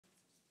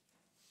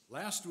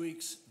Last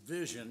week's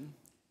vision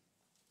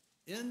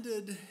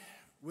ended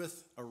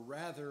with a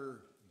rather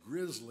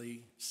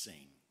grisly scene.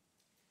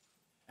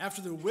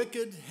 After the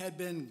wicked had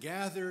been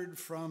gathered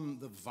from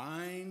the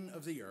vine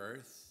of the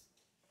earth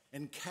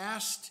and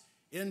cast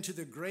into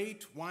the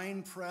great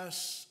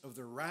winepress of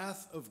the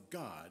wrath of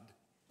God,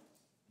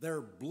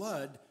 their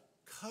blood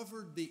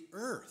covered the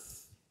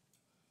earth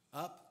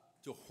up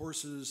to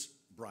horses'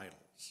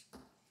 bridles.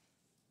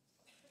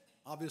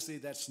 Obviously,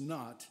 that's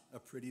not a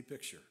pretty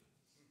picture.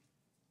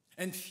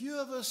 And few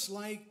of us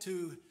like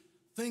to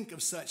think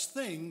of such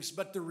things,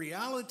 but the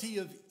reality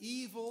of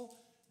evil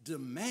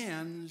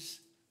demands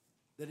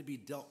that it be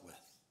dealt with.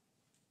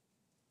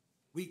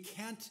 We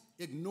can't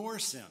ignore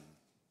sin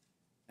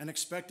and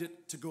expect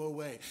it to go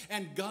away.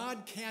 And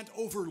God can't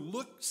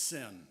overlook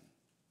sin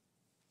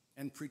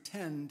and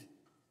pretend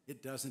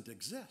it doesn't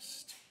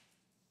exist.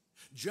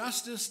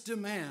 Justice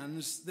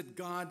demands that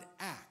God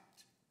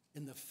act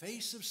in the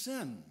face of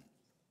sin,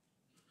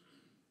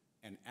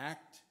 and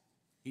act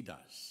he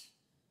does.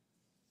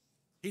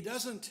 He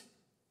doesn't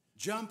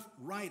jump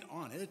right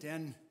on it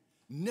and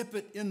nip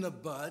it in the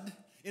bud.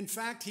 In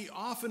fact, he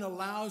often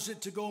allows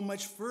it to go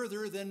much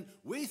further than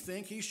we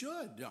think he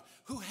should.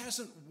 Who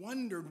hasn't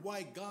wondered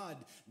why God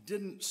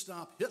didn't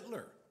stop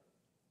Hitler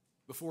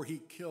before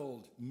he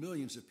killed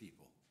millions of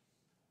people?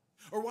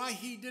 Or why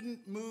he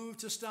didn't move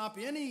to stop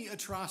any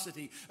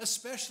atrocity,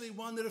 especially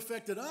one that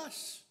affected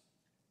us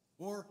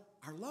or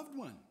our loved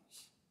ones?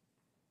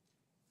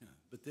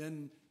 But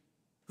then,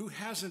 who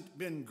hasn't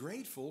been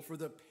grateful for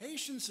the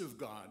patience of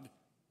God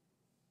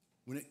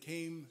when it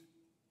came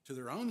to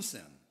their own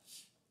sins?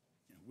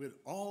 We'd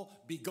all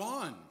be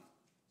gone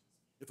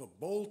if a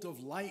bolt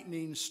of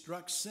lightning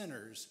struck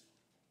sinners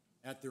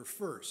at their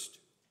first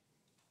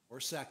or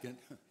second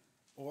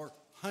or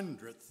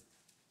 100th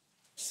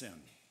sin.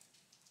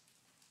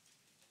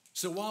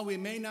 So while we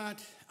may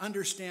not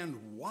understand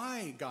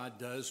why God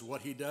does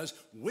what he does,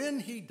 when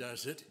he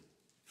does it,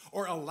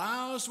 or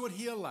allows what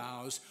he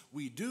allows,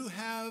 we do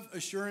have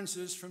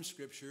assurances from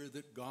Scripture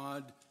that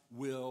God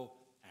will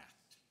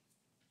act.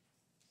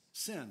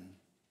 Sin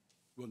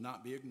will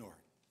not be ignored.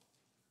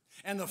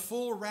 And the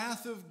full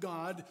wrath of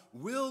God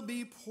will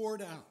be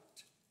poured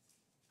out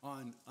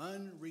on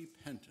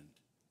unrepentant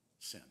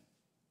sin.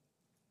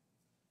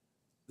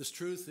 This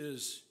truth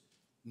is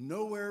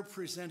nowhere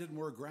presented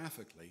more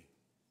graphically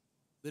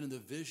than in the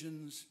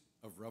visions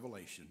of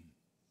Revelation.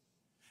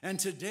 And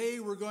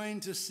today we're going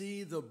to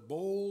see the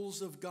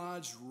bowls of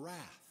God's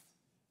wrath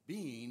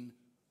being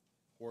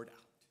poured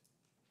out.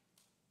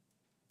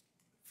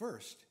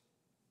 First,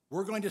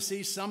 we're going to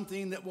see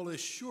something that will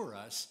assure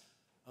us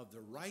of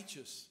the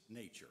righteous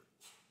nature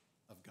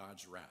of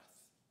God's wrath.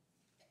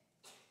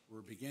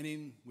 We're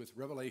beginning with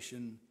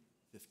Revelation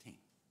 15.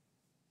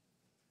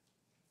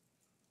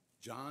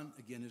 John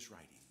again is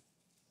writing.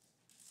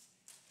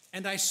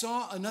 And I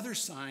saw another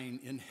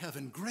sign in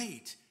heaven,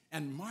 great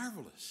and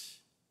marvelous.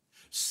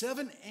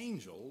 7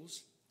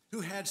 angels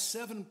who had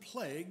 7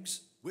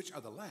 plagues, which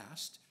are the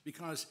last,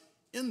 because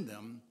in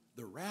them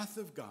the wrath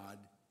of God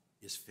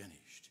is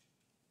finished.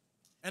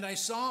 And I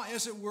saw,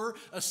 as it were,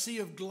 a sea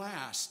of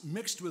glass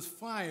mixed with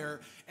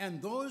fire,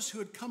 and those who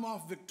had come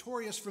off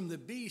victorious from the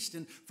beast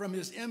and from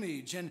his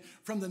image and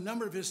from the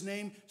number of his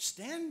name,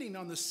 standing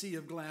on the sea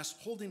of glass,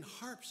 holding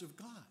harps of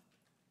God.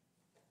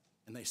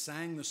 And they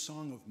sang the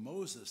song of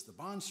Moses, the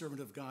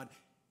bondservant of God,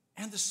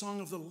 and the song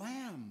of the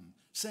Lamb,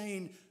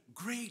 saying,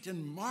 Great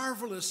and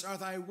marvelous are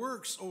thy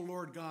works, O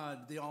Lord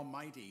God, the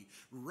Almighty.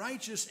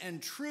 Righteous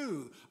and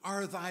true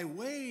are thy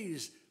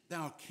ways,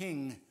 thou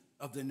King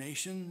of the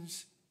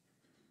nations.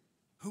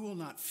 Who will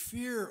not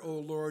fear, O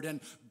Lord,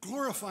 and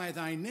glorify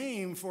thy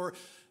name, for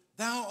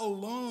thou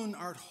alone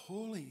art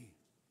holy.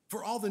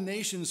 For all the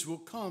nations will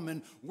come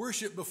and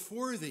worship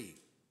before thee,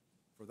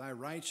 for thy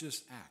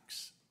righteous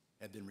acts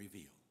have been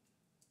revealed.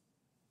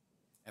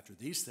 After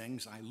these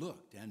things I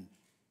looked, and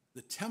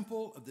the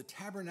temple of the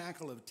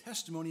tabernacle of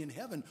testimony in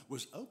heaven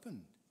was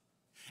opened.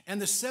 And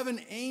the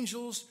 7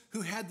 angels who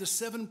had the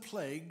 7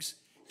 plagues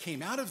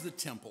came out of the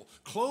temple,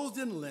 clothed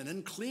in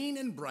linen, clean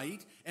and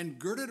bright, and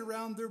girded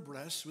around their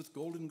breasts with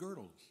golden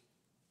girdles.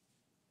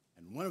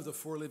 And one of the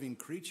 4 living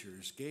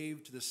creatures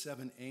gave to the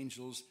 7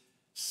 angels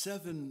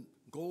 7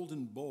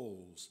 golden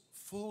bowls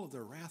full of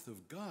the wrath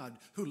of God,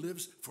 who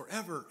lives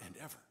forever and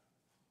ever.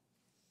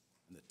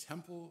 And the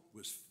temple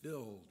was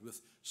filled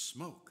with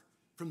smoke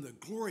from the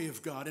glory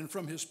of God and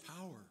from his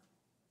power.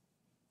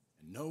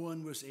 And no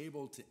one was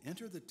able to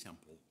enter the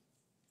temple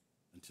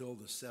until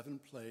the 7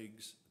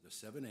 plagues of the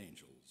 7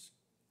 angels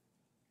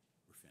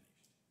were finished.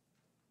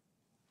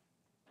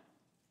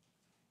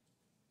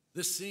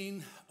 This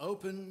scene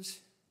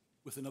opens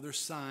with another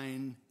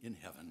sign in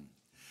heaven.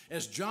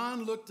 As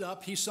John looked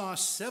up, he saw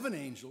 7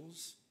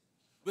 angels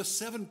with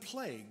 7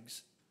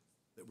 plagues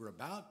that were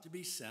about to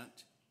be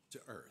sent to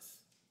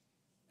earth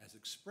as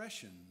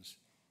expressions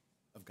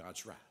of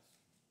God's wrath.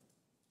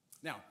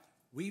 Now,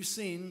 we've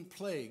seen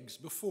plagues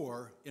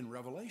before in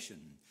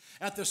Revelation.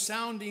 At the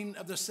sounding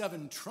of the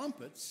 7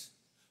 trumpets,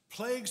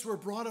 plagues were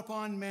brought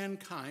upon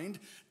mankind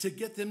to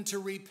get them to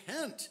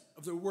repent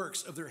of the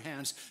works of their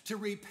hands, to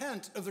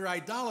repent of their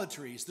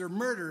idolatries, their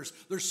murders,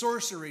 their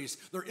sorceries,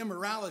 their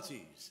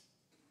immoralities,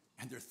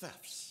 and their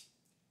thefts.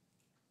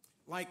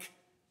 Like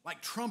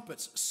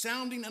trumpets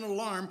sounding an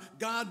alarm,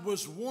 God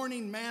was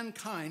warning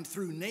mankind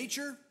through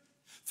nature,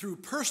 through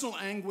personal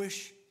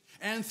anguish,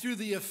 and through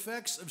the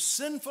effects of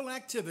sinful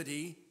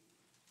activity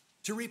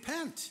to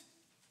repent.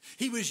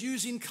 He was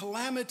using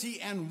calamity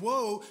and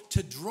woe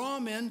to draw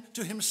men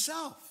to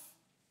himself.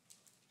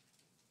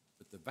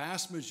 But the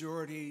vast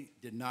majority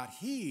did not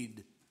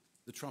heed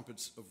the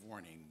trumpets of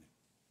warning.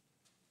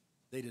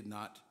 They did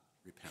not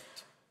repent.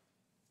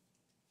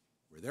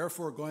 We're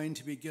therefore going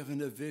to be given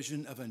a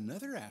vision of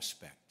another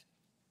aspect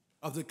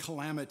of the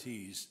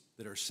calamities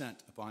that are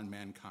sent upon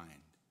mankind.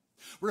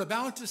 We're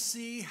about to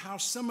see how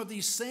some of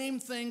these same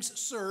things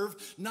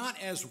serve not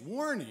as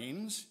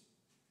warnings,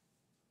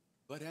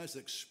 but as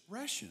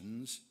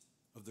expressions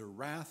of the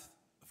wrath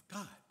of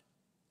God.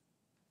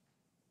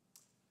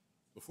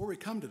 Before we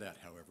come to that,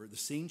 however, the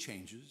scene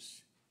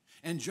changes,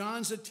 and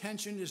John's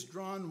attention is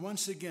drawn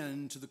once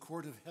again to the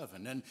court of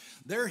heaven. And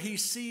there he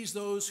sees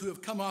those who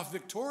have come off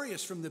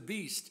victorious from the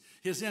beast,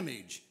 his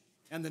image,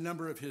 and the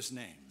number of his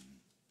name.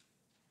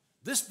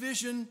 This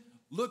vision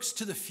looks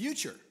to the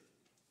future,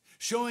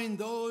 showing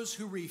those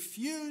who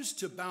refuse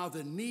to bow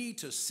the knee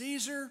to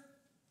Caesar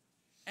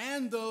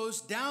and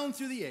those down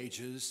through the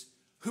ages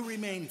who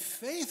remain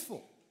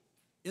faithful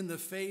in the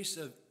face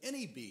of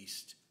any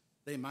beast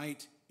they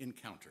might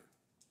encounter.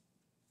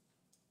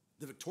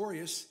 The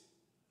victorious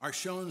are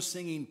shown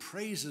singing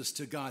praises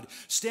to God,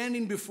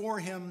 standing before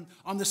him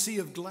on the sea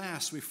of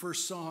glass we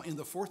first saw in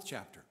the 4th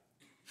chapter.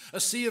 A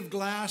sea of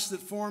glass that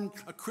formed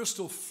a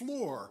crystal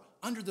floor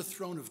under the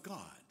throne of God,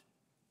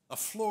 a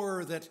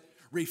floor that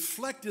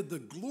reflected the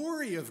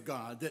glory of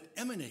God that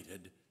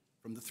emanated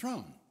from the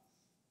throne.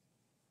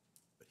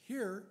 But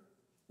here,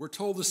 we're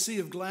told the sea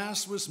of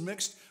glass was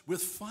mixed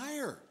with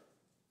fire,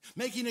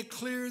 making it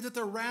clear that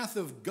the wrath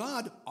of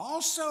God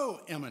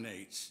also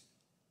emanates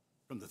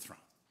from the throne.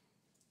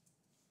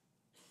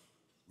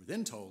 We're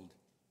then told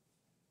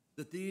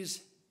that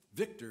these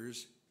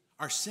victors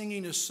are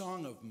singing a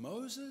song of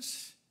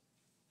Moses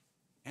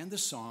and the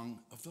song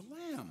of the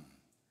Lamb.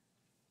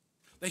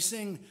 They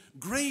sing,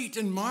 "Great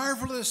and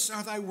marvelous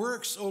are thy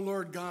works, O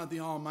Lord God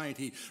the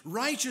Almighty.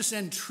 Righteous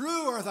and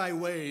true are thy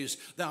ways,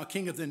 thou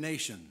King of the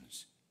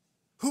nations.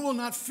 Who will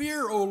not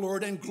fear, O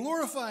Lord, and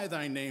glorify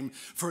thy name?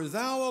 For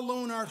thou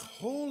alone art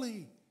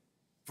holy.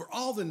 For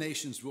all the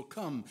nations will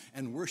come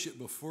and worship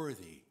before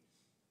thee,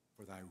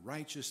 for thy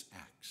righteous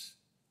acts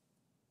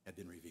have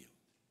been revealed."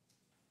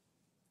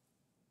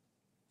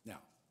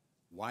 Now,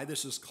 why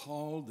this is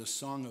called the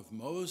Song of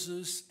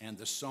Moses and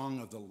the Song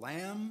of the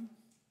Lamb,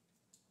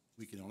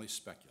 we can only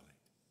speculate.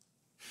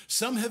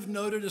 Some have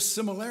noted a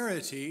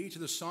similarity to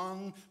the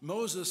song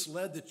Moses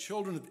led the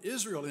children of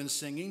Israel in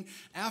singing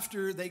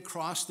after they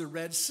crossed the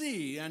Red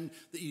Sea and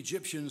the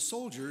Egyptian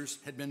soldiers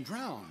had been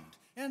drowned.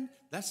 And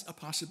that's a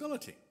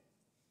possibility.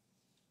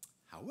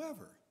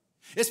 However,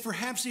 it's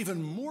perhaps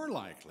even more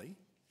likely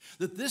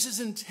that this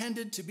is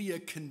intended to be a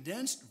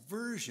condensed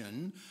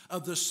version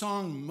of the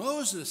song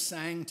Moses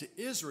sang to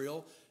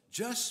Israel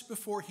just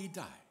before he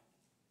died.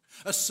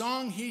 A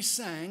song he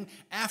sang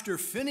after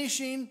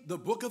finishing the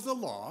book of the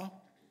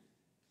law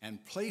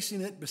and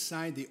placing it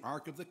beside the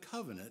Ark of the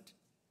Covenant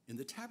in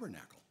the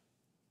tabernacle.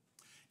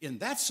 In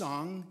that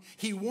song,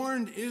 he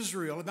warned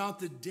Israel about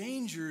the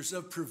dangers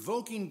of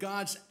provoking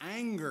God's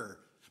anger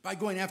by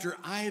going after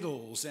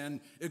idols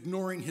and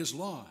ignoring his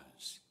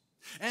laws.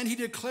 And he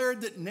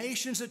declared that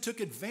nations that took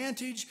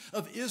advantage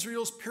of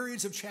Israel's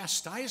periods of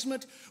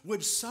chastisement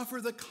would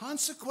suffer the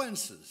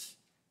consequences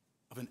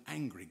of an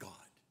angry God.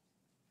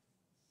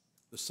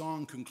 The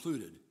song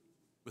concluded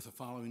with the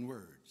following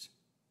words: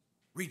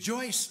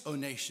 "Rejoice, O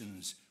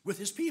nations, with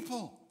his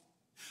people,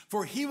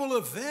 for he will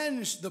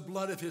avenge the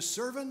blood of his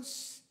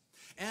servants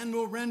and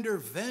will render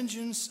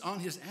vengeance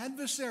on his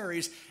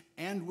adversaries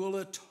and will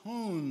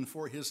atone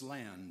for his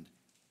land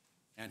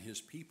and his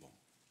people."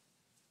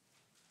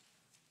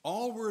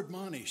 All were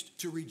admonished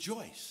to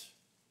rejoice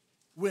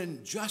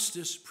when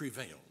justice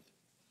prevailed.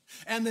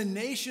 And the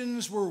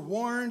nations were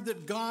warned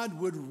that God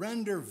would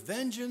render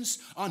vengeance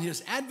on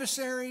his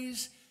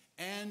adversaries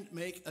and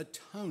make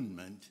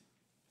atonement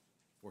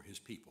for his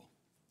people.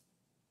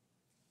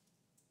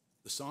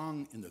 The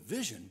song in the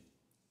vision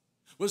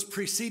was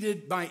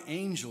preceded by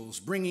angels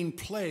bringing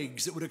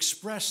plagues that would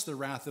express the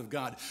wrath of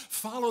God,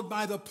 followed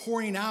by the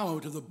pouring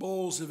out of the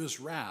bowls of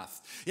his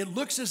wrath. It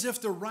looks as if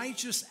the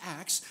righteous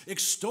acts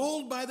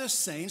extolled by the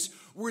saints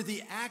were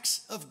the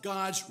acts of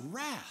God's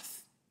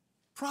wrath,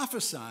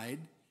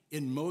 prophesied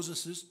in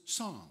Moses'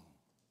 song.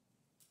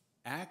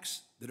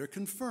 Acts that are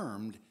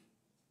confirmed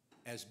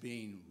as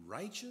being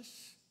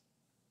righteous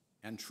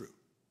and true.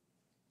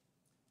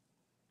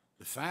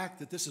 The fact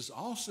that this is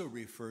also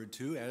referred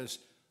to as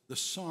the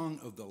Song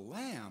of the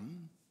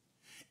Lamb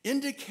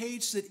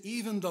indicates that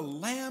even the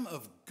Lamb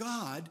of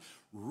God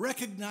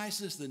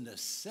recognizes the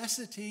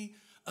necessity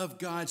of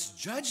God's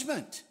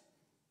judgment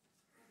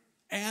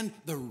and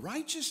the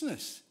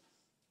righteousness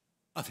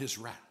of his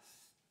wrath.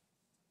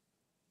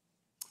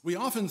 We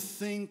often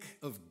think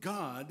of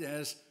God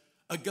as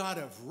a God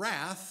of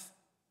wrath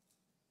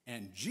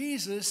and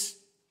Jesus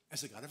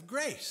as a God of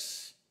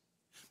grace.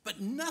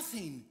 But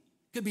nothing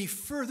could be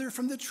further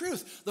from the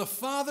truth. The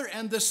Father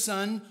and the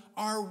Son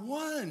are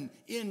one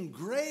in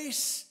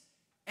grace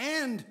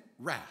and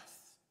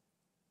wrath.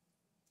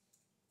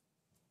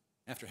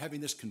 After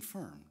having this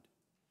confirmed,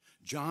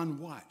 John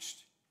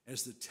watched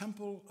as the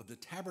temple of the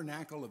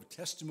tabernacle of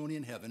testimony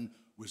in heaven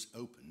was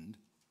opened,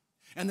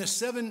 and the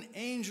 7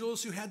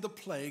 angels who had the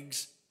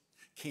plagues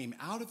came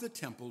out of the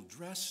temple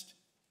dressed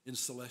in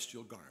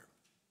celestial garb.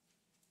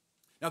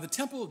 Now, the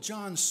temple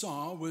John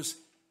saw was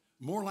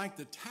more like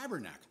the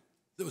tabernacle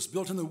that was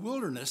built in the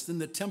wilderness than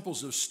the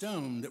temples of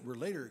stone that were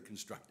later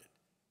constructed.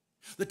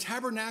 The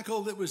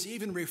tabernacle that was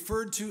even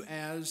referred to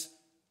as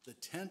the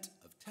tent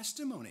of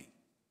testimony,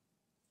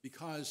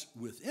 because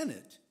within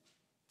it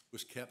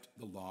was kept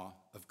the law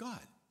of God.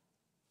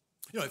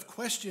 If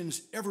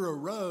questions ever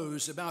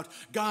arose about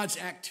God's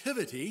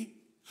activity,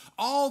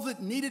 all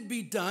that needed to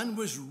be done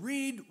was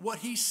read what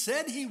he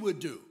said he would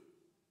do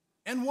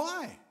and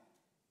why.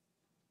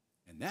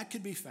 And that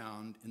could be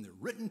found in the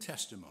written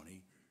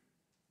testimony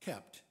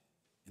kept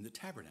in the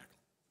tabernacle.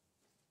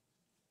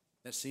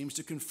 That seems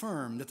to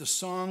confirm that the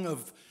song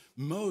of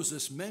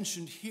Moses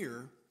mentioned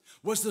here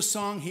was the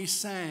song he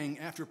sang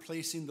after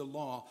placing the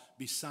law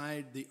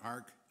beside the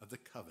Ark of the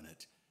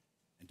Covenant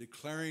and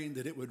declaring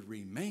that it would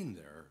remain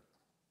there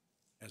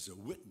as a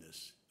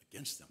witness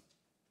against them.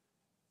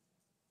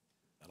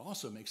 That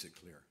also makes it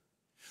clear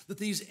that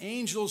these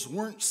angels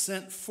weren't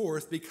sent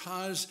forth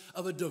because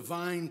of a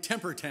divine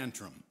temper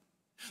tantrum.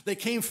 They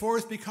came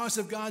forth because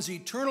of God's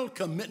eternal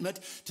commitment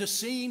to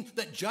seeing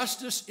that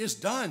justice is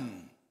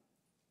done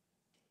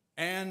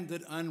and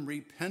that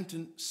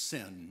unrepentant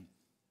sin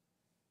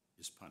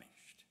is punished.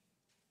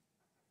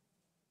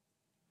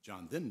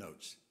 John then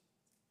notes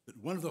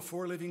that one of the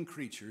 4 living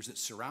creatures that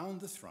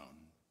surround the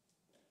throne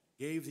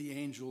gave the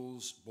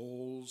angels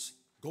bowls,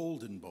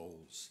 golden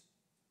bowls,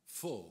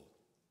 full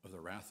of the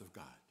wrath of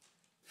God,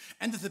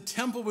 and that the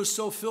temple was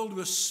so filled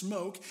with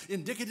smoke,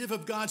 indicative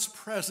of God's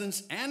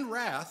presence and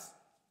wrath,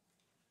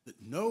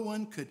 that no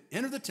one could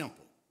enter the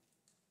temple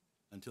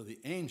until the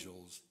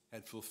angels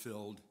had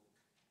fulfilled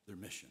their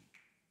mission.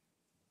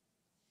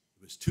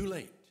 It was too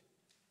late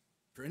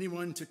for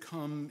anyone to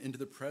come into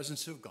the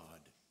presence of God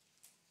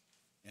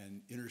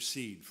and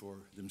intercede for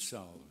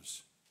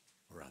themselves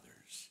or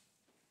others.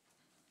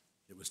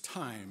 It was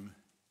time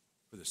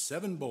for the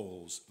 7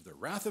 bowls of the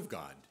wrath of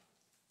God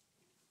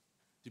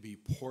to be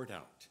poured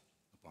out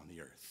upon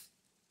the earth.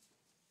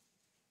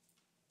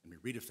 And we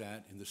read of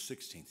that in the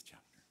 16th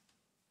chapter.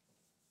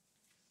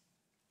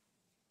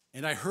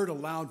 And I heard a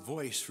loud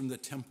voice from the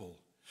temple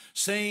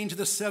saying to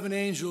the 7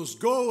 angels,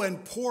 "Go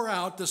and pour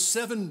out the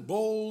 7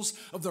 bowls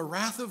of the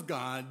wrath of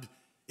God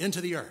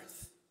into the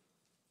earth."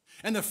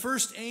 And the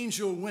first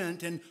angel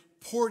went and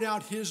poured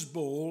out his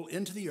bowl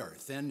into the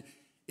earth, and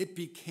it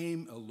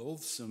became a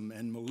loathsome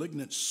and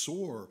malignant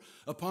sore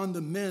upon the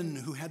men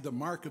who had the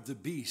mark of the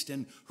beast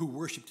and who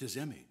worshiped his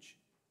image.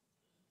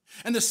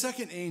 And the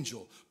second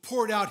angel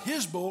poured out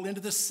his bowl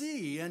into the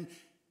sea, and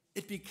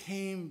it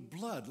became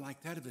blood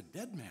like that of a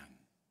dead man,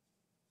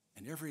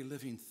 and every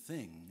living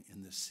thing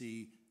in the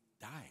sea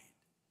died.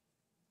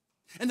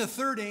 And the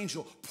third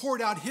angel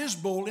poured out his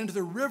bowl into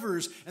the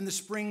rivers and the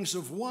springs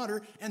of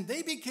water, and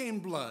they became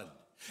blood.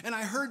 And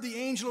I heard the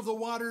angel of the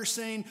water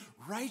saying,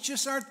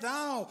 "Righteous art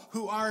thou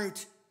who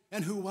art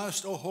and who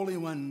wast, O Holy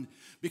One,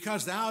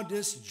 because thou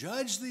didst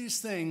judge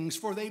these things,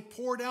 for they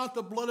poured out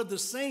the blood of the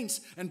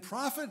saints and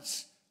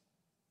prophets,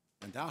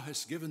 and thou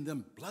hast given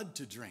them blood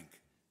to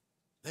drink.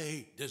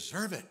 They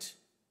deserve it."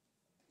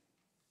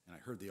 And I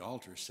heard the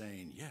altar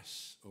saying,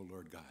 "Yes, O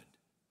Lord God,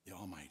 the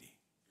Almighty,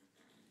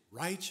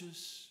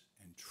 righteous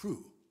and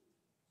true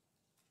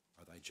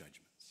are thy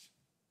judgments."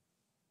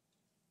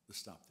 Let's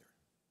stop there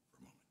for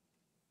a moment.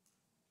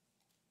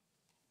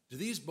 Do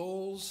these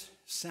bowls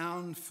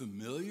sound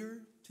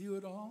familiar to you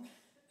at all?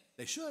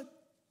 They should,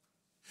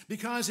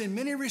 because in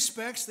many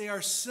respects they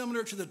are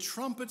similar to the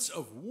trumpets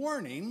of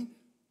warning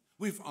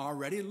we've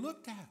already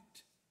looked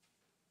at.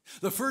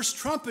 The first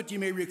trumpet, you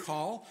may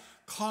recall,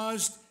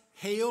 caused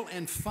hail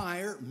and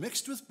fire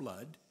mixed with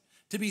blood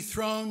to be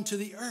thrown to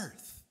the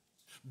earth,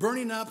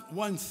 burning up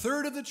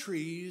 1/3 of the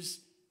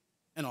trees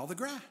and all the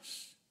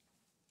grass.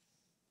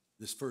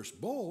 This first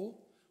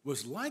bowl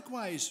was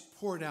likewise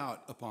poured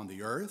out upon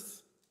the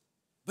earth,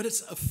 but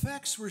its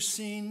effects were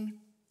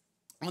seen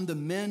on the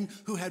men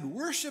who had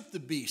worshiped the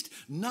beast,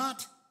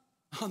 not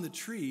on the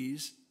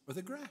trees or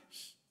the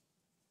grass.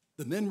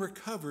 The men were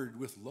covered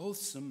with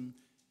loathsome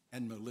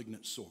and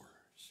malignant sores.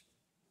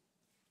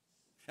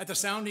 At the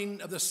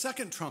sounding of the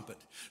second trumpet,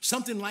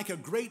 something like a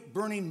great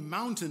burning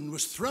mountain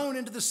was thrown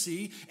into the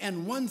sea,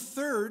 and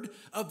 1/3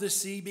 of the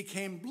sea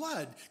became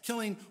blood,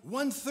 killing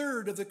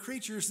 1/3 of the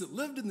creatures that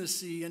lived in the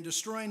sea and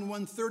destroying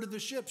 1/3 of the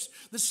ships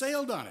that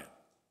sailed on it.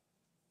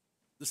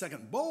 The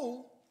second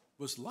bowl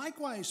was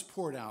likewise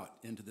poured out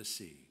into the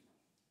sea,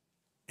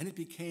 and it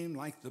became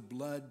like the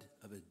blood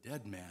of a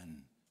dead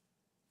man,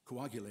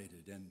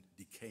 coagulated and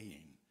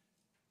decaying,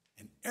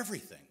 and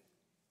everything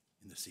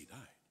in the sea died.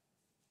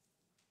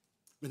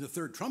 When the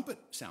third trumpet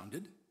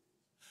sounded,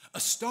 a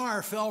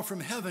star fell from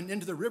heaven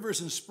into the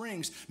rivers and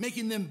springs,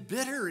 making them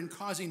bitter and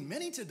causing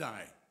many to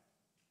die.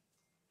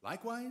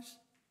 Likewise,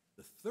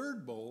 the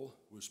third bowl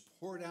was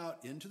poured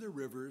out into the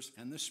rivers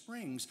and the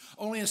springs,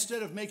 only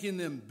instead of making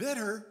them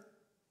bitter,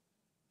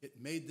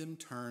 it made them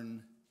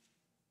turn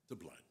to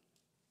blood.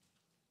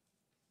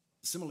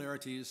 The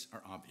similarities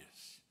are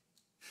obvious.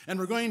 And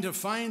we're going to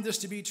find this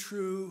to be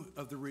true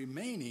of the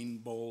remaining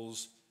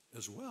bowls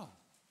as well.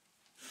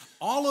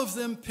 All of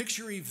them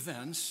picture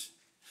events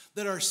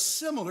that are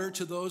similar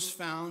to those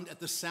found at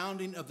the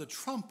sounding of the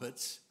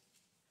trumpets,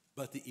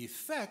 but the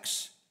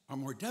effects are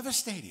more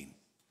devastating.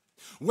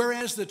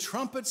 Whereas the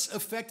trumpets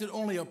affected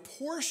only a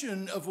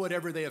portion of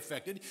whatever they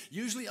affected,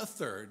 usually a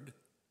third,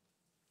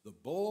 the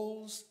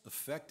bowls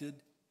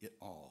affected it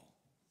all.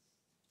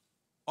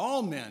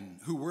 All men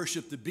who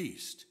worshiped the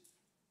beast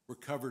were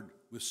covered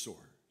with sores.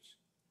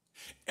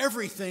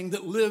 Everything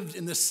that lived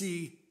in the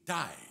sea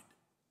died.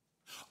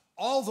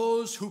 All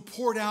those who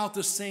poured out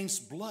the saints'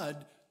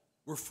 blood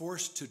were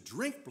forced to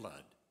drink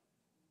blood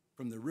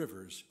from the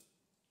rivers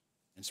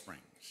and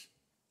springs.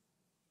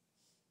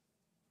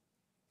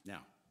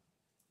 Now,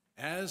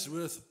 as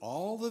with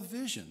all the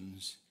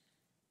visions,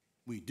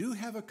 we do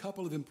have a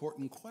couple of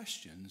important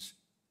questions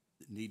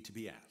that need to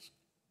be asked.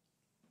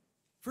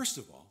 First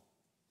of all,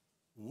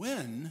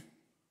 when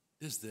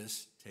does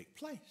this take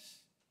place?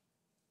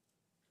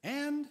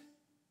 And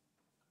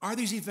are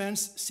these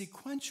events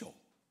sequential?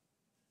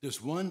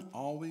 Does one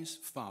always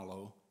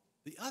follow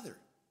the other?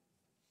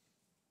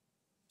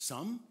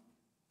 Some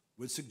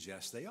would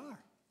suggest they are.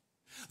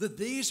 That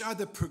these are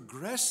the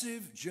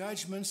progressive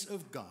judgments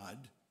of God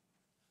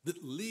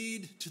that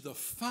lead to the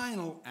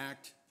final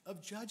act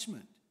of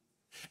judgment,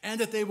 and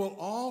that they will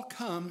all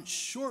come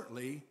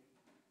shortly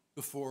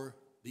before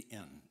the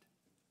end.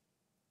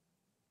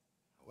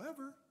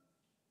 However,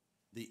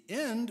 the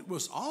end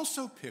was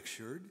also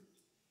pictured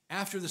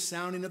after the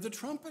sounding of the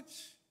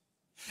trumpets,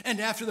 and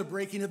after the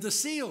breaking of the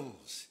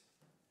seals,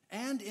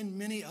 and in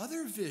many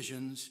other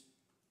visions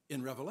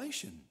in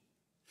Revelation.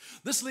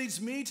 This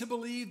leads me to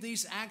believe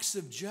these acts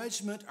of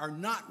judgment are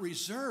not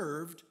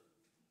reserved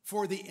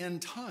for the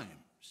end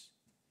times.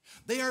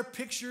 They are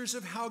pictures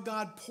of how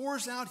God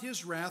pours out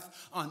his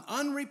wrath on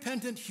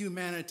unrepentant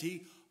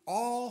humanity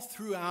all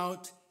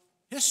throughout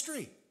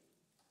history.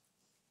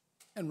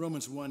 And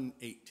Romans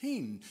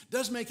 1:18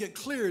 does make it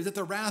clear that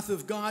the wrath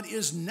of God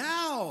is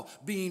now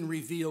being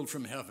revealed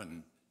from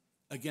heaven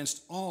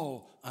against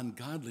all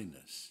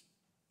ungodliness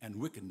and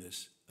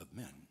wickedness of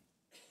men.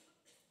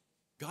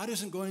 God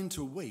isn't going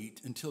to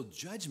wait until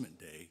Judgment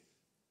Day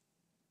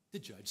to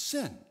judge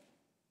sin.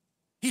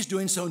 He's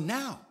doing so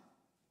now.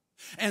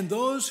 And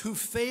those who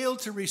fail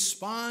to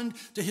respond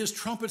to his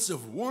trumpets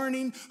of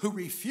warning, who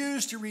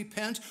refuse to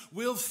repent,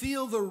 will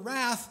feel the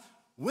wrath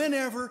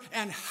whenever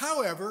and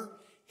however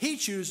he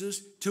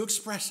chooses to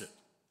express it,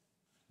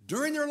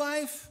 during their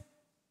life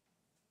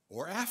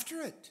or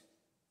after it.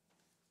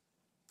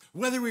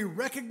 Whether we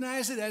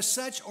recognize it as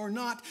such or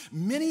not,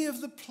 many of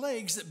the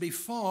plagues that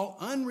befall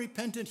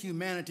unrepentant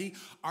humanity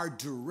are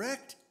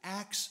direct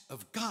acts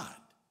of God,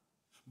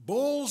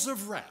 bowls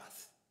of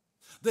wrath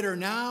that are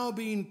now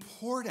being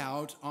poured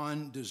out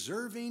on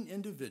deserving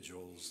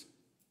individuals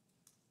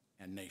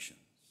and nations.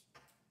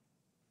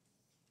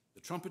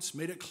 The trumpets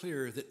made it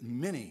clear that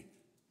many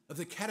of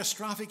the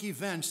catastrophic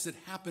events that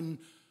happen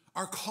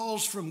are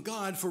calls from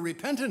God for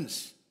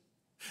repentance.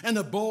 And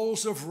the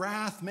bowls of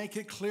wrath make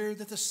it clear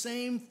that the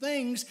same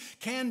things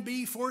can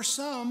be, for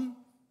some,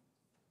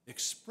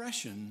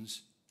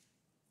 expressions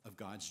of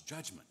God's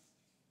judgment.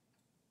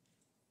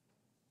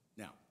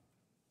 Now,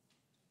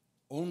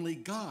 only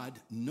God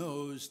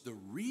knows the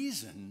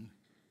reason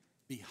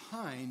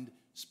behind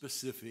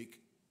specific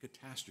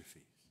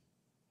catastrophes.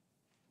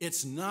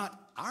 It's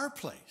not our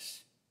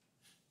place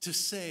to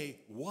say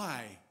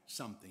why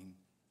something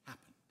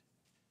happened.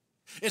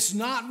 It's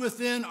not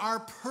within our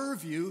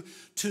purview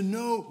to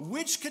know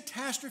which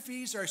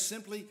catastrophes are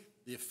simply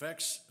the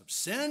effects of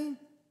sin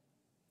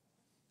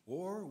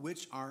or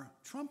which are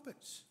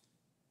trumpets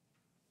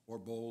or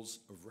bowls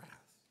of wrath.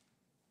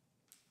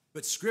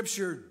 But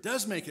Scripture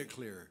does make it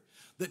clear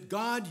that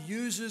God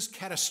uses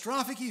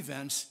catastrophic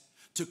events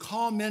to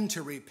call men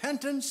to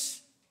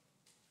repentance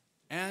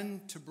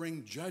and to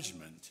bring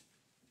judgment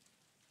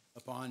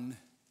upon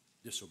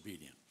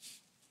disobedience.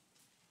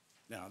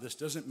 Now, this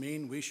doesn't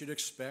mean we should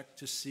expect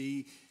to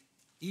see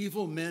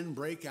evil men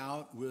break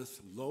out with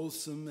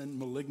loathsome and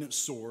malignant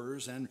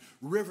sores and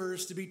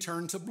rivers to be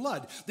turned to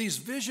blood. These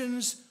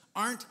visions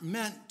aren't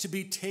meant to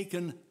be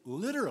taken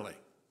literally.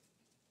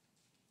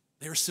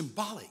 They're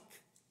symbolic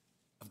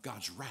of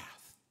God's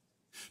wrath.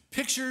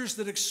 Pictures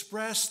that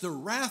express the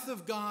wrath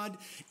of God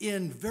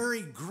in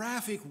very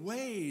graphic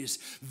ways.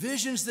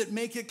 Visions that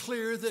make it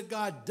clear that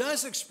God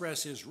does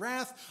express his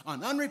wrath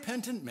on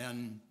unrepentant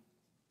men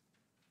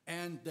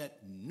and that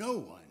no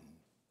one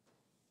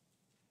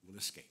will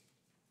escape.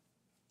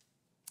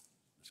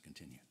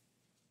 continue.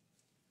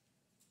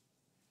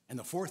 And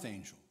the fourth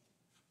angel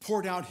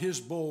poured out his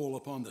bowl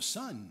upon the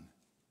sun,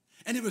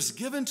 and it was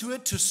given to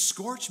it to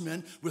scorch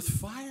men with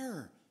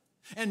fire.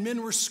 And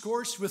men were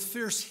scorched with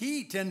fierce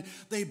heat, and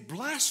they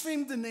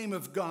blasphemed the name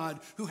of God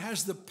who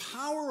has the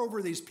power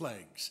over these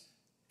plagues.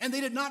 And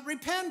they did not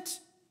repent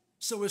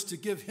so as to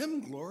give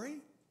him glory.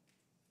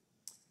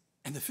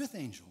 And the fifth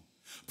angel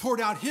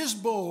poured out his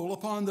bowl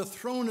upon the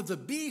throne of the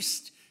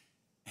beast,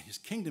 and his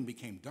kingdom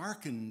became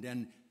darkened,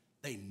 and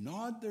they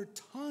gnawed their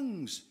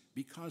tongues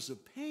because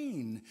of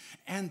pain,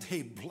 and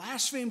they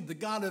blasphemed the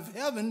God of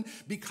heaven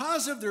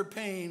because of their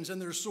pains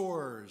and their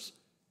sores.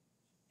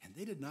 And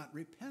they did not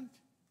repent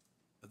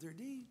of their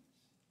deeds.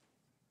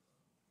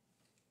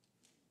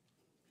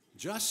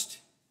 Just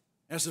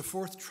as the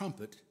fourth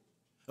trumpet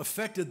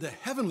affected the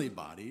heavenly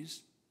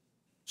bodies,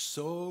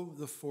 so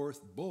the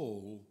fourth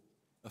bowl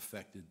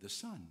affected the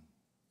sun.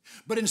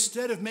 But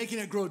instead of making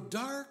it grow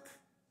dark,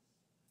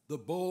 the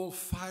bowl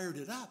fired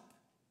it up,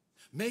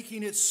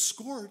 making it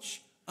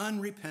scorch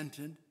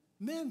unrepentant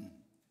men.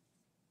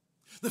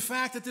 The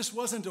fact that this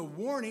wasn't a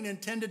warning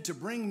intended to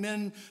bring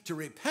men to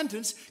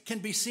repentance can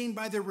be seen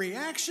by the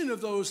reaction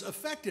of those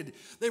affected.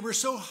 They were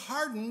so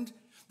hardened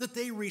that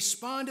they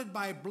responded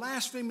by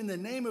blaspheming the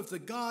name of the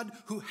God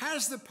who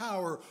has the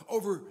power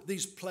over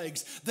these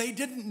plagues. They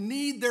didn't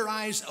need their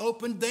eyes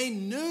opened. They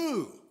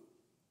knew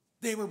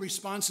they were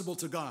responsible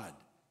to God.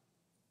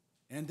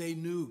 And they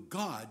knew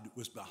God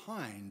was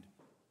behind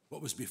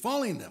what was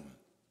befalling them.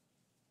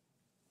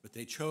 But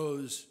they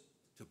chose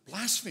to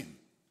blaspheme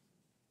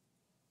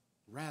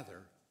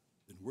rather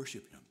than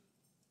worship him.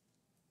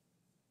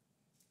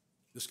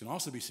 This can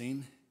also be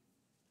seen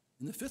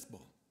in the fifth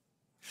bowl.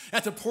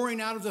 At the pouring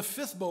out of the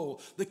fifth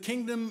bowl, the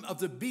kingdom of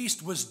the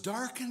beast was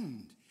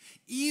darkened.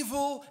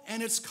 Evil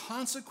and its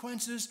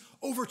consequences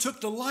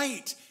overtook the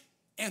light,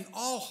 and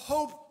all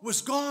hope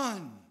was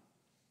gone.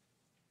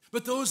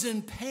 But those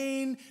in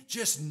pain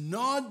just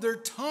gnawed their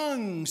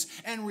tongues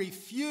and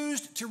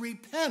refused to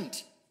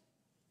repent.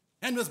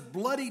 And with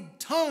bloodied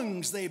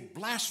tongues, they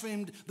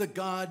blasphemed the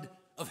God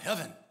of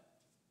heaven.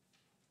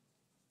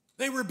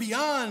 They were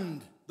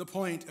beyond the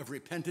point of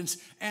repentance,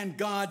 and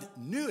God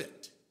knew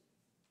it.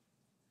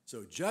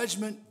 So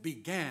judgment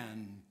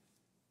began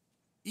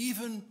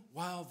even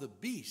while the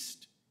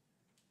beast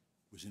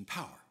was in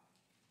power.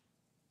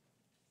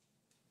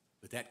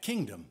 But that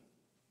kingdom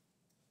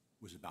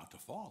was about to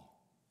fall.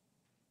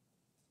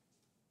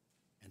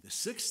 And the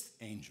sixth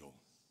angel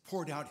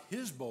poured out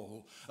his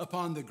bowl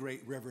upon the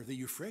great river, the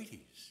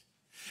Euphrates,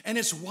 and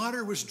its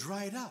water was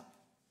dried up,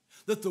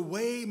 that the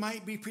way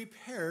might be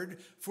prepared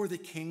for the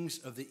kings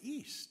of the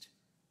east.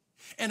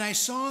 And I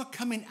saw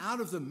coming out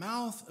of the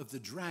mouth of the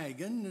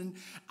dragon, and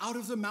out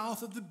of the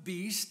mouth of the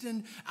beast,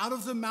 and out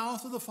of the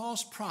mouth of the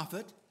false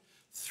prophet,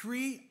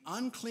 3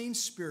 unclean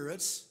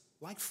spirits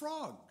like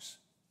frogs,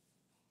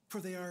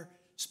 for they are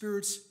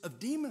spirits of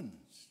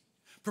demons,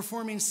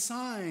 performing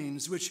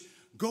signs which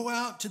go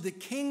out to the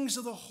kings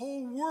of the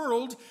whole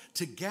world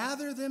to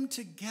gather them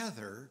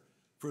together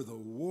for the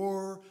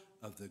war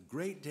of the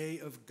great day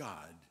of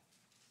God,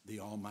 the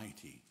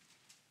Almighty.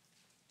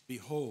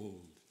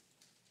 Behold,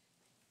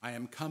 I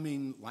am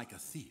coming like a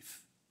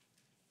thief.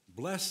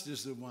 Blessed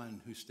is the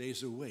one who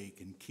stays awake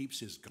and keeps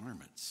his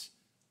garments,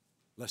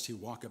 lest he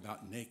walk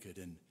about naked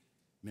and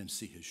men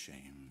see his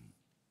shame.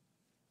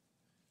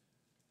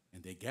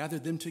 And they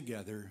gathered them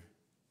together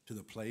to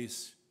the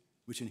place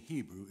which in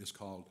Hebrew is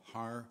called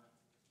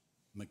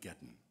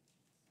Har-Magedon.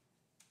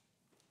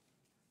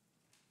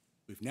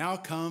 We've now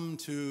come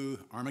to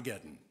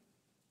Armageddon,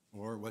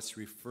 or what's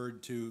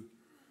referred to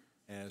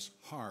as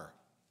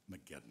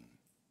Har-Magedon.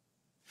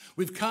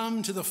 We've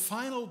come to the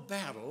final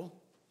battle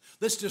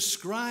that's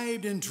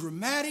described in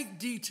dramatic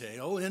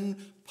detail in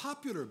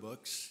popular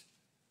books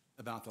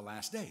about the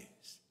last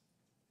days.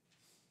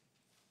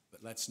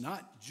 But let's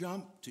not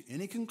jump to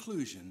any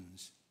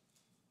conclusions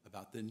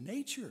about the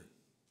nature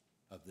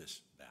of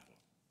this battle.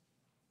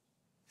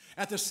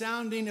 At the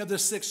sounding of the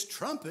sixth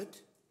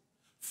trumpet,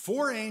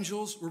 4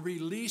 angels were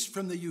released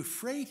from the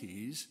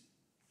Euphrates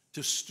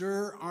to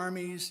stir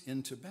armies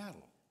into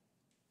battle.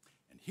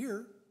 And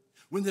here,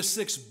 when the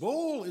sixth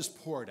bowl is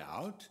poured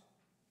out,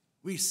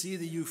 we see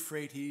the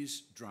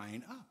Euphrates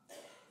drying up.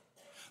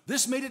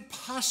 This made it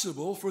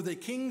possible for the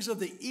kings of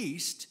the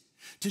east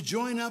to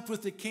join up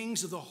with the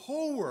kings of the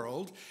whole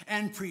world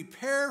and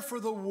prepare for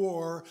the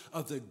war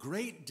of the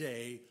great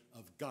day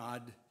of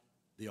God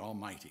the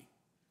Almighty.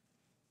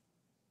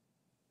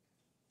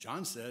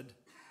 John said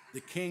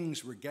the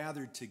kings were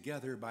gathered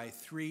together by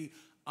 3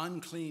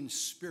 unclean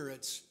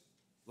spirits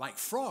like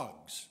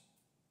frogs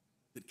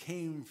that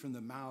came from the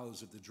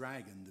mouths of the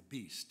dragon, the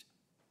beast,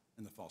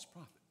 and the false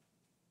prophet.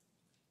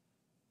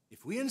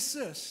 If we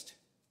insist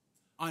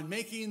on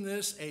making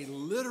this a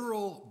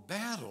literal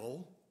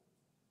battle,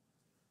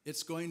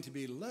 it's going to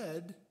be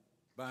led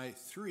by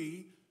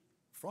 3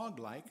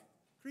 frog-like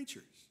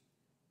creatures.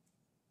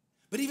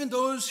 But even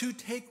those who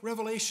take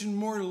Revelation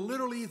more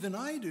literally than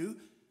I do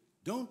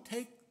don't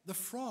take the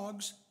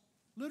frogs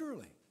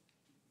literally.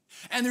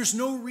 And there's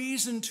no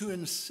reason to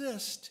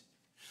insist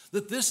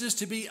that this is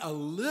to be a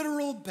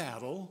literal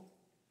battle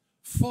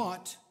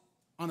fought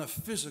on a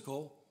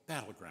physical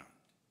battleground.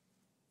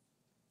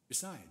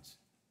 Besides,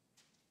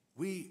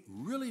 we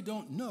really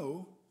don't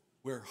know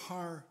where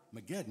Har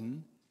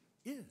Mageddon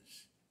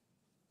is.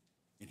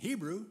 In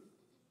Hebrew,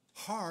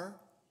 Har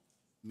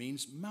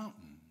means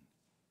mountain.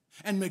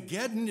 And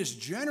Mageddon is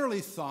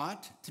generally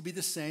thought to be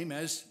the same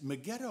as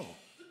Megiddo.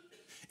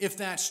 If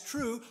that's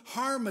true,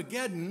 Har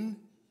Mageddon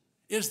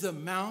is the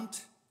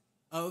Mount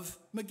of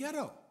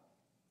Megiddo.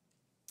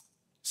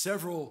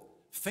 Several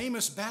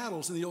famous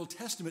battles in the Old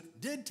Testament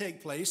did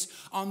take place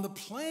on the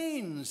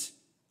plains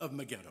of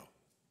Megiddo.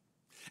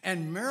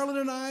 And Marilyn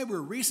and I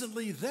were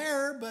recently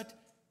there, but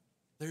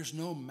there's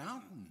no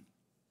mountain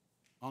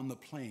on the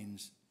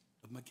plains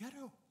of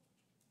Megiddo.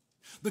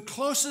 The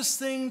closest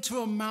thing to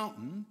a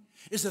mountain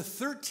is a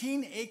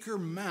 13-acre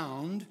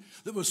mound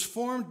that was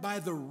formed by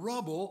the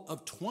rubble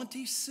of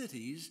 20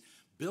 cities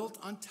built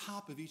on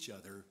top of each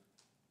other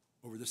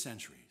over the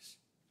centuries.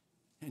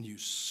 And you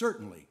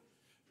certainly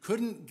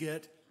couldn't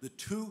get the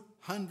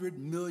 200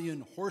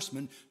 million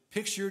horsemen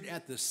pictured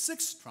at the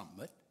sixth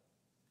trumpet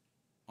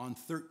on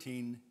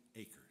 13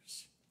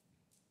 acres.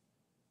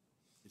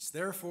 It's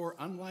therefore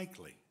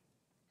unlikely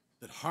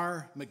that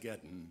Har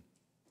Mageddon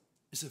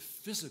is a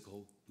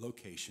physical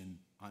location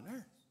on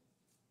earth.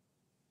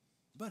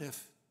 But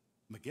if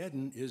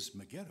Mageddon is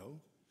Megiddo,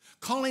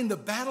 calling the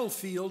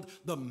battlefield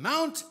the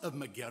Mount of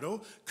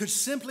Megiddo could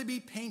simply be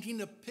painting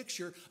a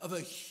picture of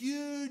a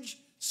huge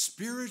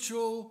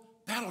spiritual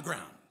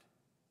battleground.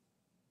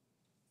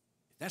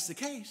 If that's the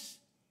case,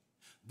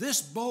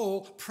 this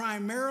bowl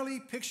primarily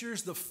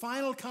pictures the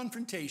final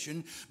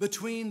confrontation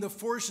between the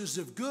forces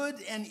of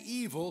good and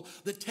evil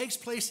that takes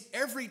place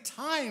every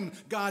time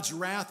God's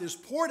wrath is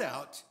poured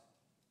out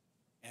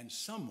and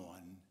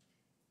someone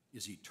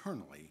is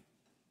eternally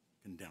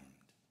condemned.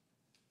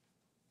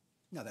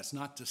 Now, that's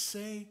not to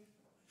say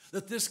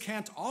that this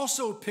can't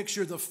also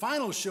picture the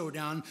final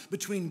showdown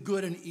between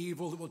good and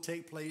evil that will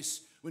take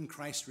place when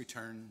Christ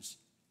returns.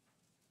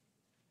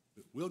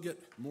 But we'll get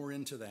more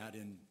into that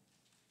in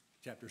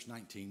chapters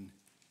 19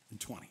 and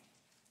 20.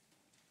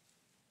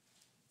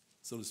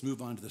 So let's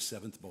move on to the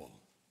seventh bowl.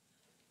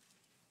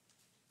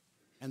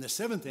 And the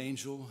seventh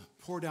angel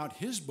poured out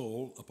his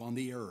bowl upon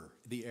the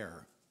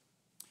air,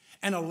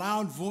 and a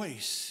loud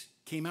voice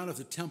came out of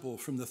the temple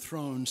from the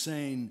throne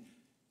saying,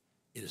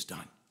 "It is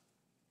done."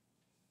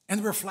 And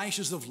there were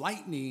flashes of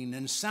lightning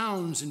and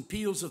sounds and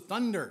peals of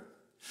thunder.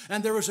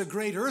 And there was a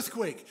great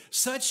earthquake,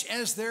 such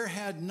as there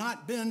had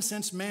not been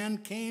since man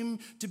came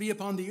to be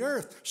upon the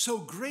earth. So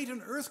great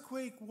an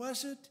earthquake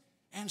was it,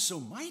 and so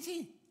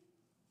mighty.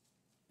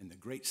 And the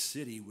great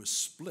city was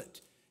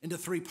split into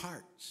three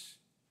parts.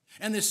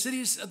 And the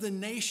cities of the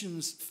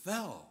nations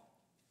fell.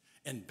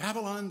 And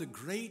Babylon the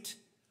Great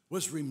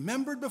was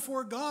remembered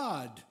before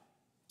God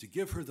to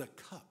give her the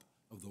cup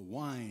of the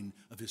wine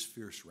of his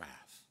fierce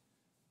wrath.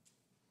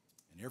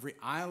 And every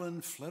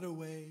island fled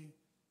away,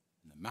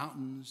 and the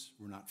mountains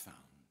were not found.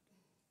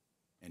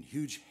 And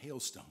huge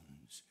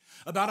hailstones,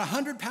 about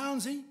 100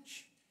 pounds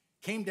each,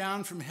 came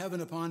down from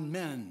heaven upon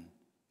men.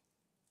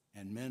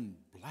 And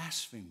men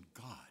blasphemed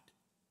God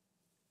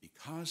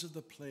because of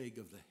the plague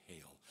of the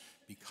hail,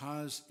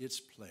 because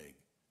its plague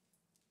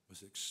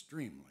was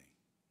extremely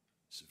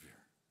severe.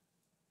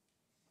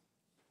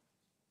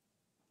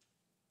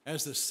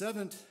 As the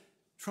seventh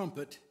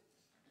trumpet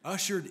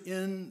ushered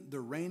in the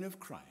reign of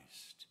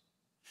Christ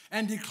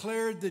and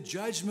declared the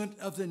judgment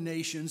of the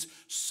nations,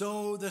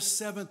 so the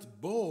seventh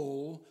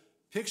bowl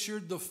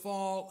pictured the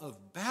fall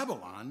of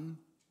Babylon,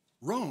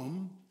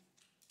 Rome,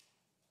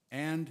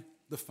 and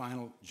the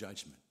final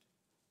judgment,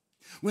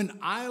 when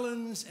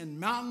islands and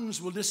mountains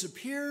will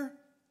disappear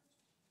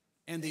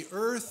and the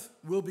earth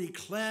will be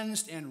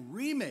cleansed and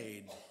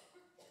remade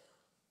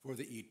for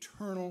the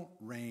eternal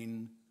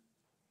reign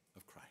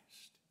of Christ.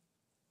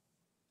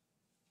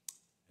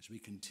 As we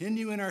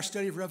continue in our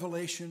study of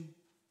Revelation,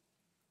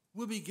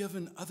 we'll be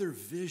given other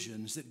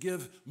visions that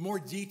give more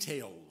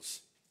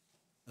details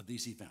of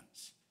these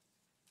events.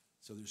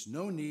 So there's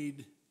no need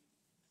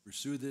to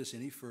pursue this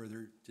any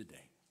further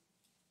today.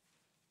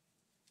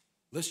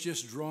 Let's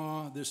just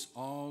draw this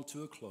all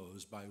to a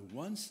close by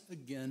once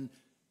again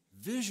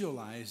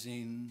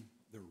visualizing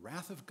the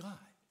wrath of God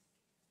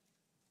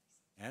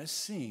as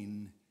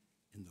seen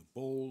in the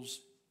bowls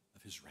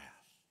of his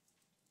wrath,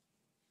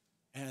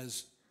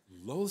 as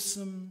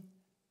loathsome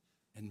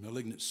and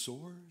malignant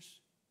sores,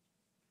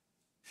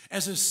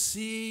 as a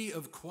sea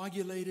of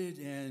coagulated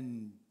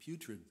and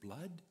putrid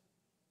blood,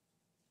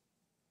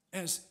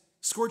 as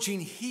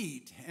scorching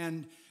heat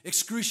and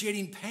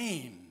excruciating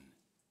pain,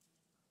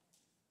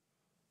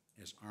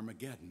 as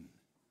Armageddon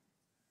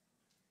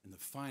and the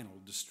final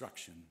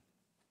destruction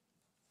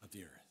of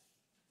the earth.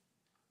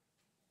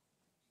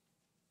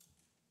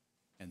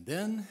 And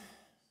then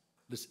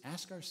let's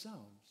ask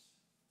ourselves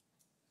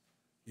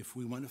if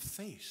we want to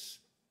face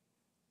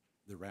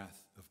the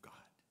wrath of God.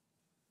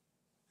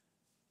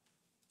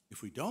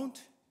 If we don't,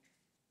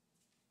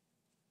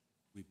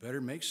 we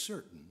better make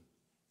certain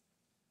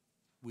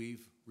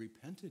we've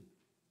repented,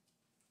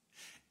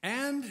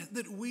 and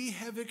that we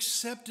have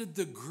accepted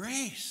the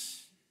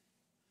grace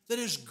that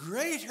is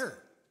greater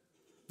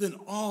than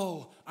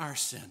all our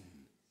sin.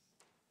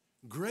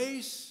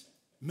 Grace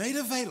made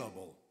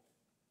available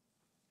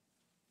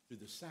through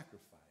the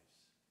sacrifice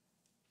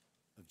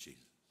of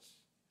Jesus.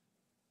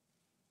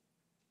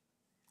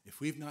 If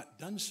we've not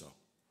done so,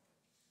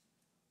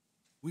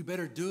 we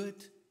better do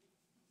it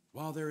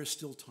while there is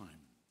still time,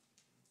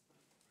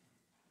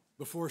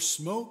 before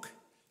smoke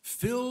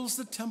fills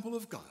the temple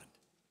of God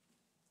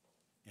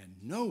and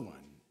no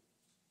one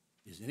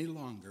is any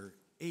longer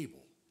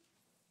able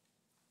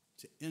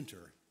to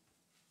enter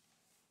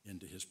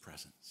into his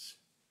presence.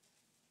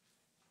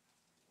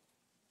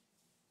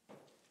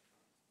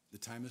 The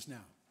time is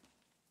now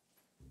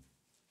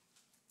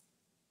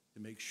to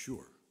make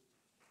sure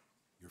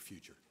your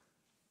future.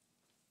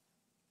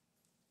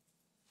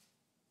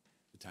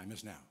 The time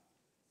is now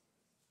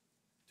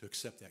to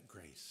accept that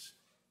grace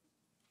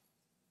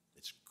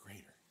that's greater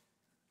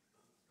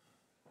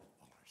than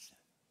all our sin.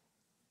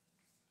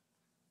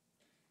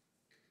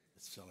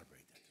 Let's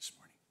celebrate that this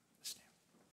morning.